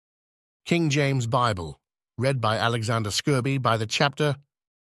King James Bible, read by Alexander Scourby by the chapter,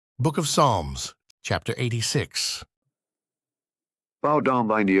 Book of Psalms, chapter 86. Bow down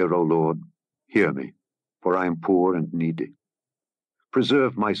thine ear, O Lord, hear me, for I am poor and needy.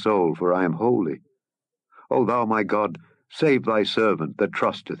 Preserve my soul, for I am holy. O thou my God, save thy servant that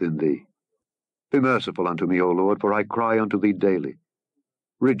trusteth in thee. Be merciful unto me, O Lord, for I cry unto thee daily.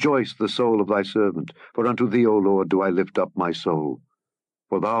 Rejoice the soul of thy servant, for unto thee, O Lord, do I lift up my soul.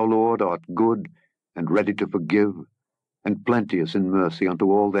 For thou, Lord, art good, and ready to forgive, and plenteous in mercy unto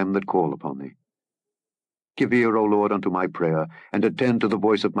all them that call upon thee. Give ear, O Lord, unto my prayer, and attend to the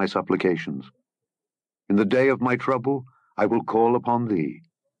voice of my supplications. In the day of my trouble I will call upon thee,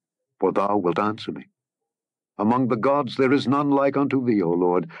 for thou wilt answer me. Among the gods there is none like unto thee, O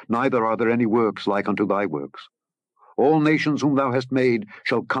Lord, neither are there any works like unto thy works. All nations whom thou hast made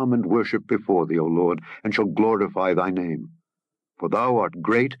shall come and worship before thee, O Lord, and shall glorify thy name. For thou art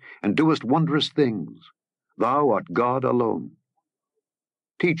great, and doest wondrous things. Thou art God alone.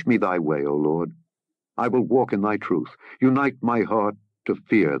 Teach me thy way, O Lord. I will walk in thy truth. Unite my heart to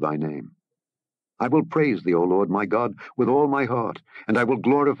fear thy name. I will praise thee, O Lord my God, with all my heart, and I will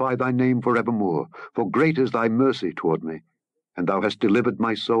glorify thy name forevermore. For great is thy mercy toward me, and thou hast delivered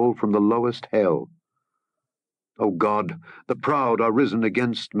my soul from the lowest hell. O God, the proud are risen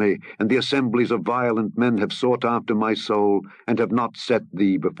against me, and the assemblies of violent men have sought after my soul, and have not set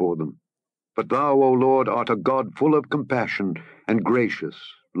thee before them. But thou, O Lord, art a God full of compassion, and gracious,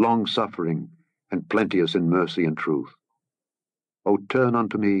 long-suffering, and plenteous in mercy and truth. O turn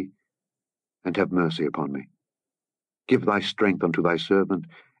unto me, and have mercy upon me. Give thy strength unto thy servant,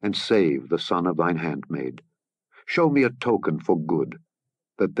 and save the son of thine handmaid. Show me a token for good,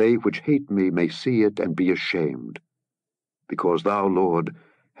 that they which hate me may see it and be ashamed, because thou, Lord,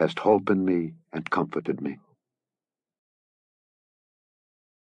 hast holpen me and comforted me.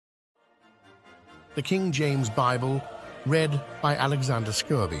 The King James Bible, read by Alexander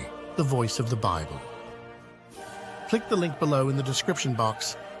Scourby, the voice of the Bible. Click the link below in the description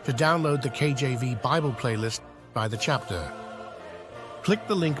box to download the KJV Bible playlist by the chapter. Click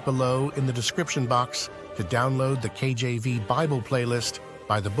the link below in the description box to download the KJV Bible playlist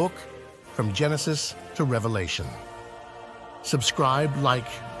by the book from Genesis to Revelation. Subscribe, like,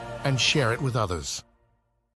 and share it with others.